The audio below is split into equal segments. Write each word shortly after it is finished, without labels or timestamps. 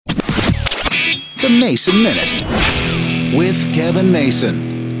The Mason Minute with Kevin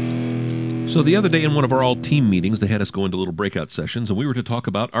Mason. So the other day in one of our all-team meetings, they had us go into little breakout sessions, and we were to talk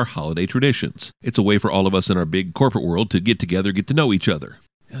about our holiday traditions. It's a way for all of us in our big corporate world to get together, get to know each other.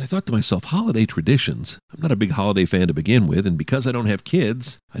 And I thought to myself, holiday traditions? I'm not a big holiday fan to begin with, and because I don't have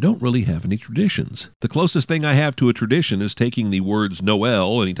kids, I don't really have any traditions. The closest thing I have to a tradition is taking the words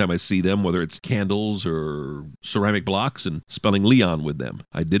Noel anytime I see them, whether it's candles or ceramic blocks, and spelling Leon with them.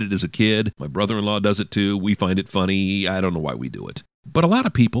 I did it as a kid. My brother-in-law does it too. We find it funny. I don't know why we do it. But a lot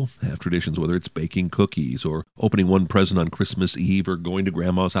of people have traditions, whether it's baking cookies or opening one present on Christmas Eve or going to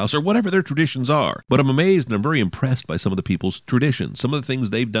grandma's house or whatever their traditions are. But I'm amazed and I'm very impressed by some of the people's traditions. Some of the things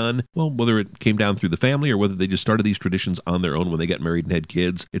they've done, well, whether it came down through the family or whether they just started these traditions on their own when they got married and had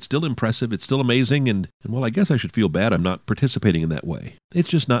kids, it's still impressive, it's still amazing, and well, I guess I should feel bad I'm not participating in that way. It's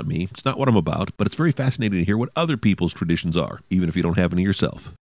just not me. It's not what I'm about, but it's very fascinating to hear what other people's traditions are, even if you don't have any yourself.